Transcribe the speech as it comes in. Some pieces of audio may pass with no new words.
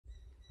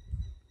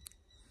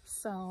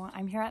So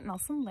I'm here at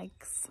Nelson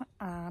Lakes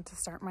to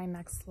start my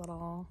next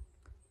little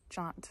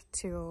jaunt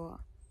to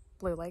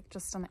Blue Lake,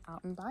 just an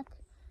out and back.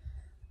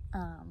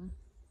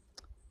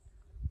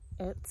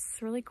 It's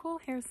really cool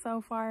here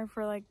so far.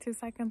 For like 2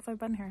 seconds I've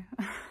been here.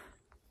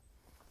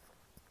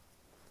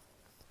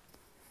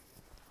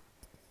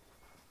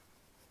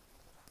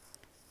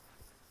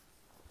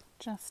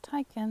 Just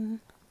hiking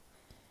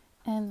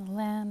in the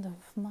land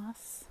of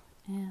moss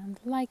and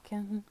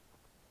lichen.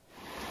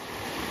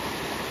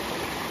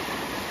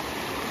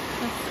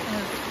 This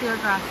is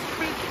Cleargrass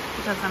Creek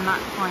because I'm not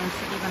going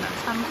to even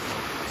attempt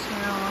to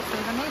say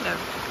the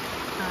native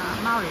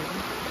Maori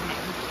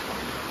name.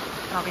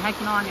 But I'll be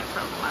hiking along it for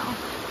a little while.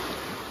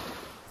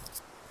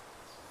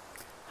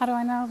 How do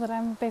I know that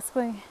I'm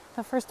basically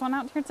the first one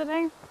out here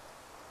today?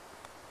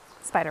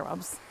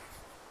 Spiderwebs.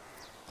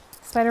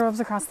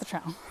 Spiderwebs across the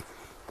trail.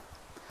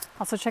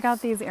 Also check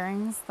out these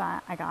earrings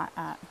that I got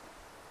at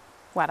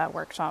Weta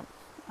Workshop.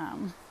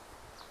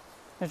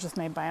 They're just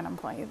made by an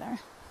employee there.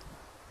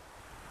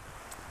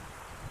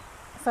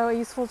 So a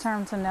useful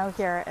term to know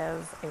here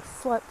is a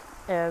slip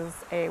is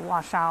a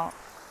washout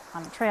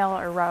on a trail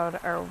or road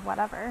or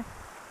whatever.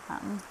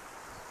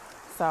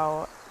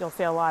 So you'll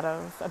see a lot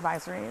of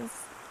advisories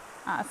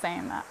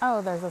saying that,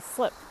 oh, there's a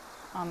slip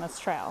on this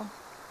trail.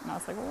 And I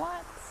was like,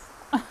 what?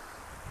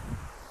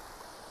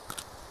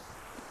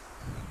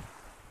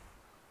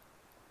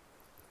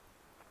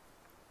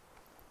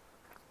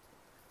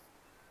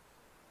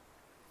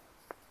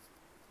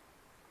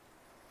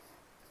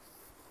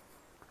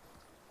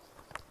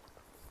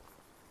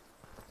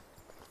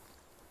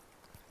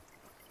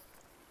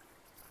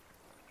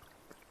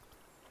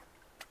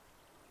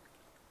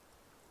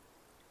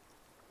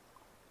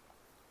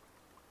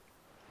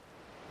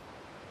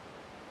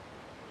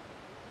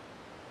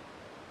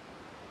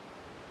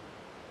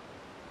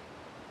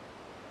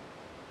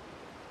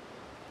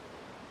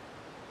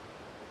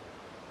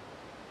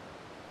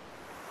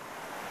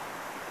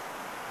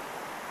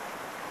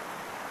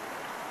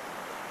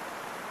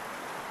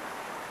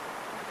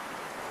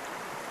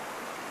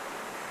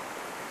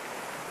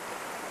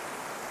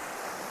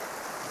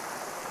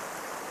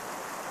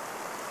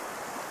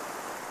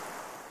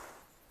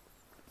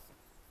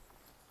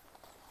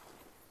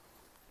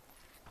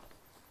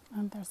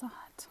 And there's a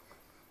hut.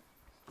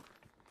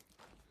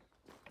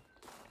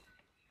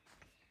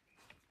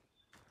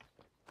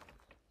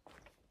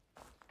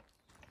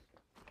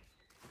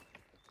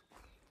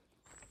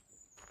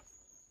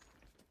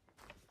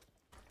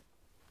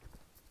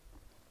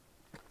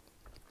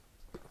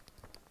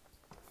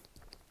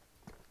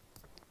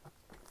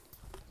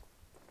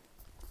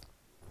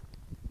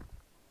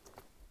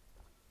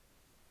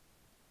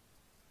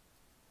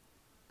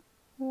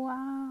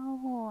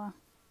 Wow.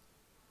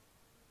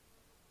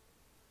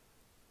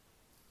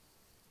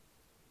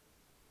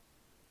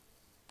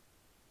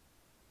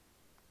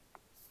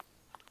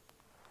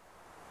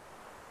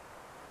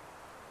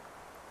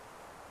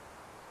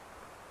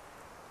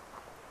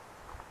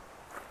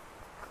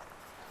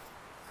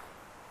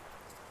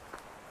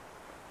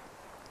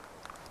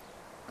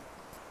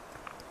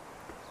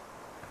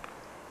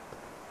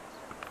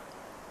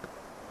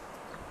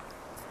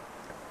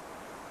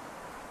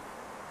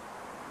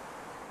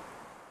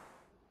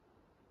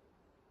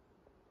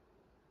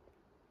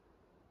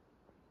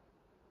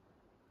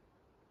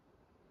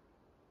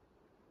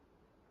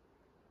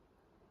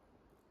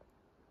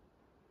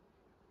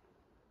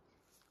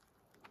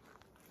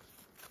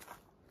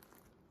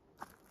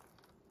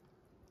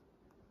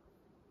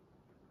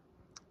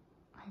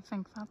 I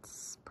think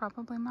that's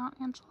probably Mount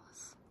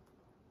Angeles.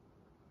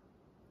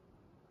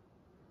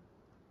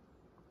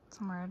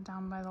 Somewhere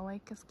down by the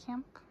lake is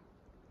camp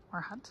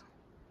or hut.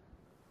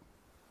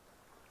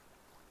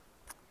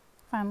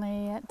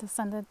 Finally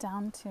descended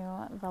down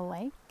to the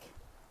lake.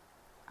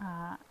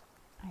 I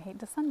hate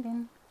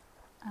descending.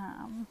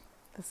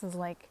 This is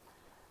Lake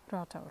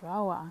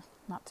Rotorua,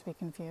 not to be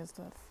confused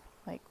with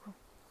Lake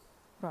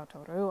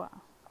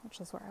Rotorua, which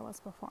is where I was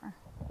before.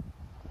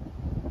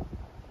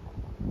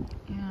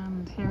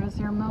 And here is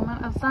your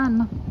moment of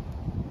zen.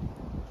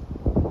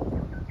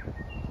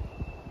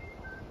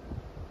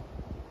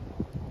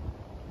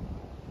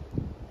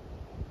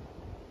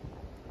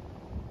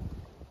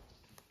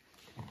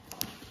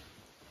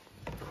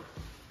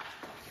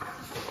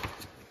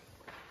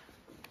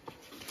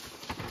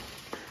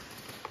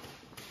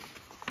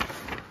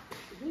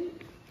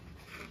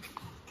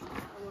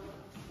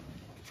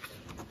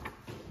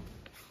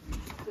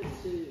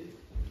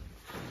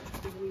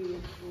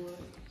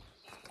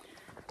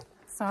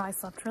 So I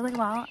slept really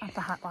well at the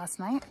hut last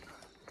night,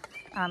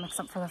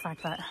 except for the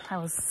fact that I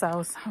was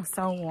so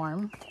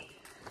warm.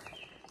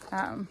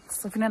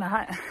 Sleeping in a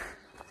hut,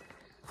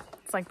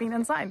 it's like being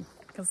inside,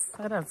 because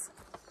it is.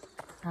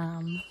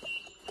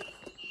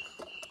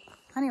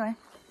 Anyway.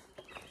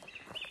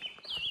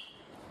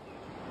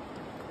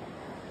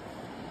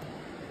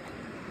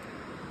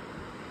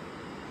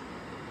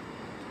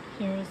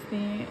 Here's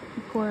the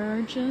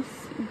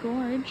gorgeous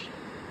gorge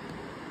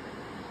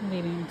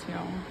leading to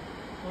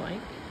the lake.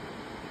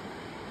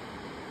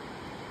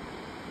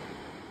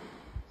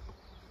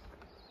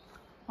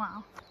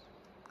 Wow.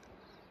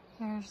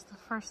 Here's the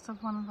first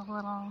of one of the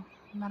little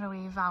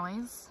meadowy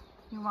valleys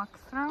you walk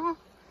through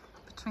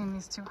between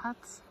these two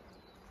huts.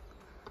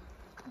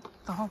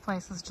 The whole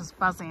place is just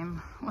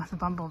buzzing with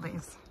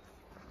bumblebees.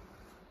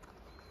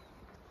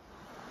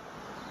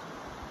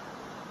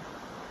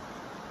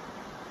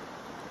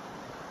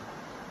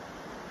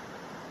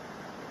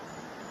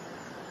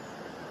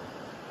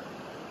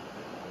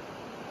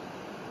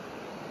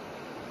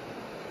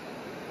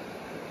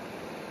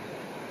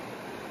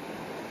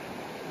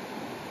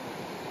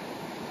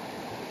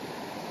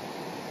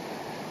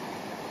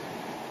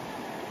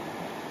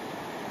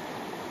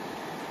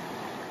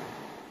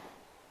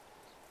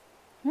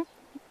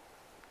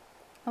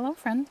 Hello,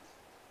 friend.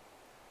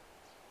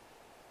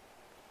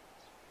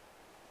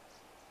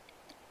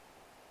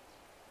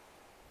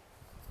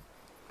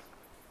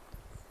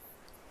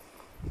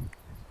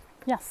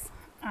 Yes,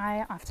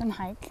 I often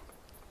hike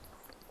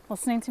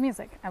listening to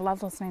music. I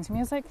love listening to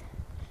music.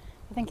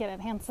 I think it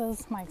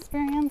enhances my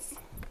experience.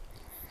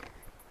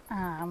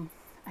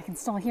 I can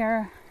still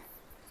hear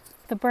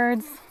the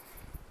birds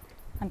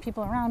and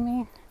people around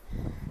me.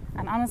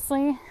 And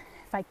honestly,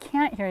 if I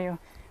can't hear you,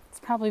 it's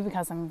probably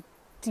because I'm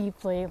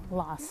deeply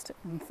lost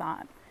in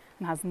thought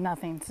and has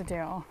nothing to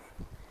do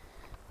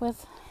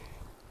with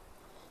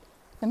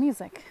the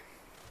music.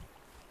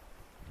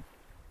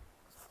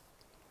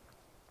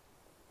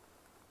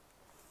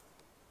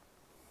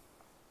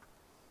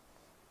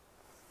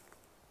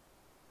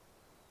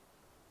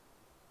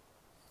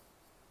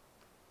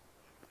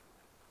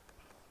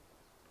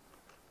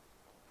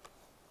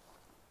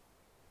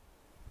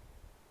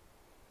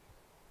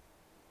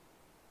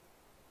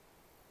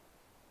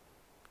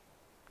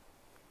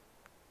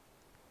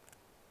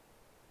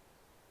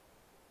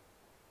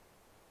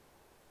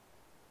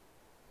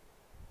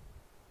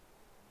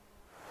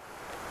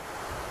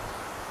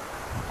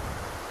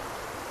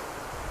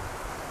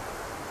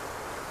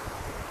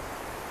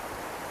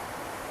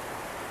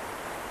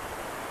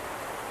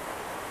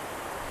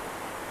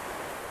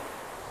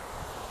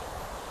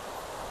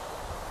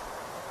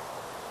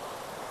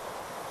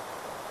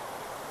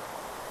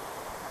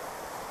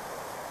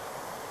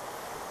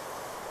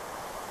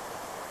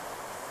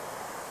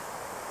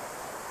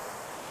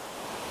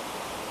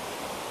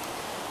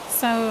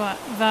 So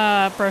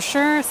the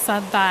brochure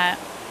said that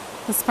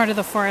this part of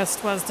the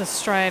forest was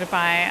destroyed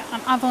by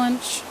an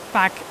avalanche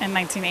back in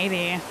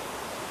 1980.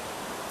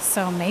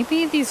 So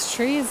maybe these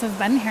trees have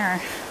been here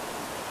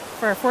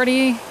for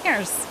 40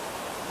 years.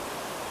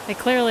 They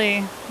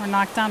clearly were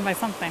knocked down by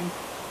something.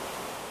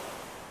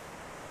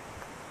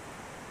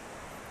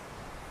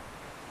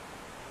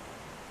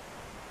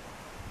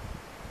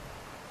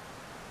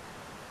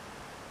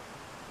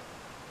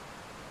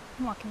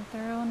 I'm walking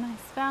through a nice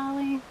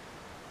valley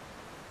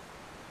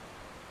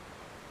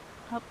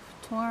up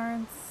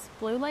towards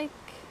Blue Lake.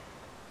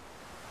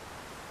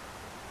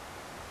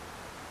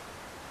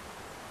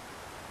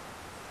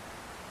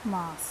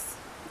 Moss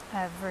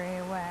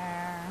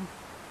everywhere.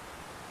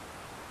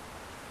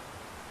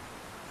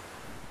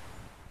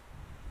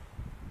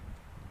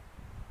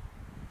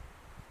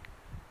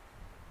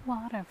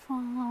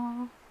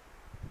 Waterfall.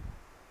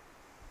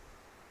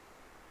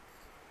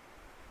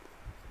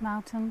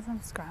 Mountains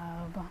and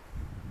scrub.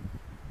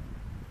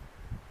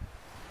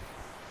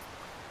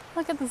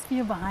 Look at this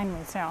view behind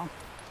me too.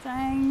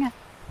 Dang.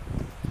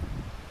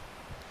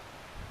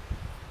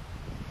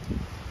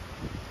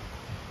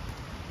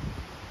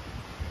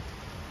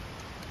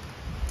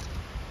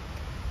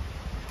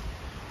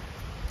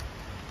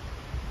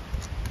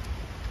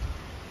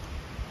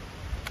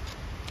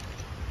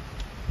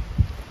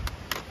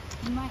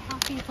 My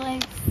happy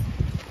place.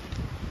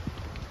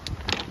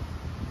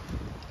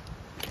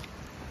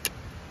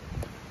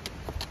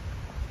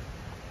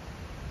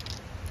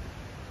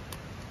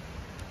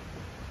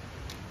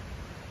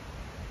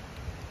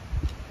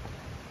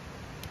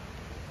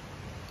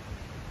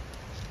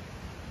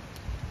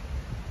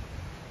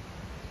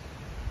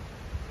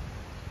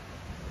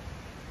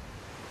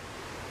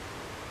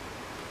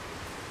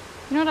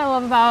 You know what I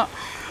love about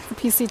the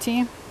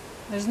PCT?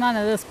 There's none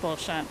of this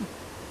bullshit.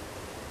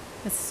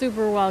 It's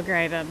super well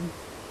graded.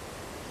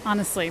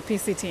 Honestly,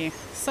 PCT,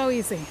 so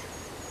easy.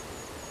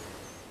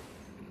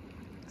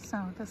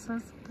 So this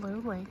is Blue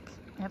Lake.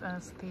 It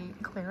is the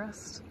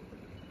clearest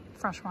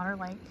freshwater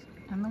lake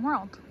in the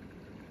world.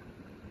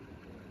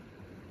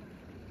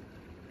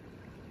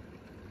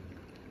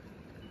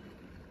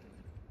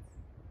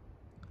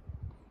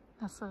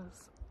 This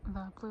is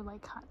the Blue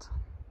Lake Hut.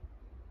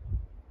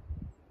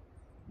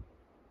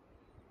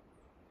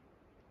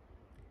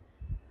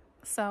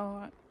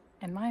 So,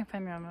 in my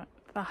opinion,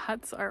 the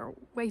huts are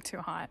way too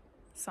hot.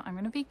 So I'm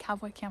gonna be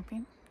cowboy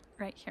camping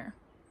right here.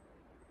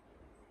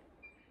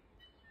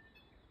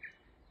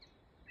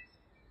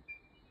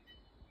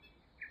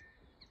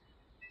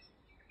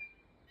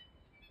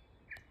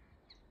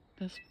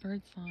 This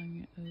bird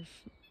song is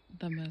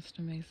the most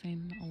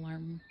amazing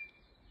alarm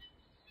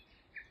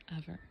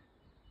ever.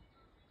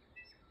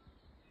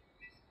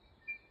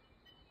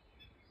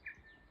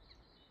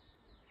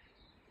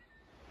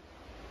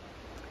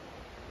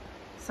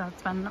 So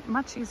it's been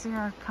much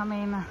easier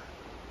coming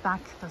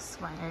back this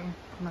way,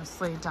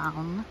 mostly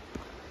down.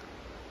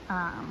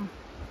 And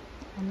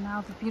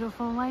now the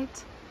beautiful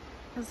light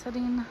is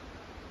hitting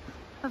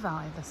the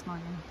valley this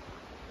morning.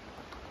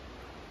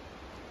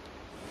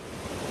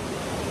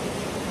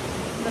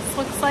 This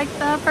looks like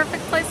the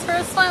perfect place for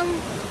a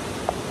swim.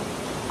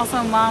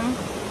 Also, Mom,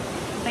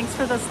 thanks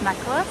for this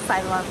necklace.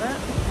 I love it.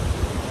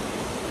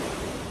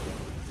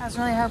 I was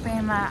really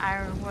hoping that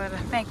I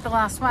would make the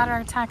last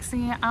water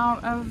taxi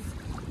out of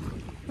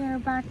here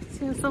back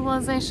to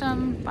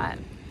civilization, but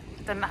it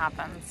didn't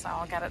happen, so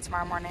I'll get it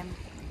tomorrow morning.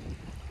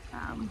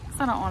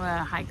 So I don't want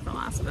to hike the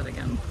last bit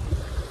again.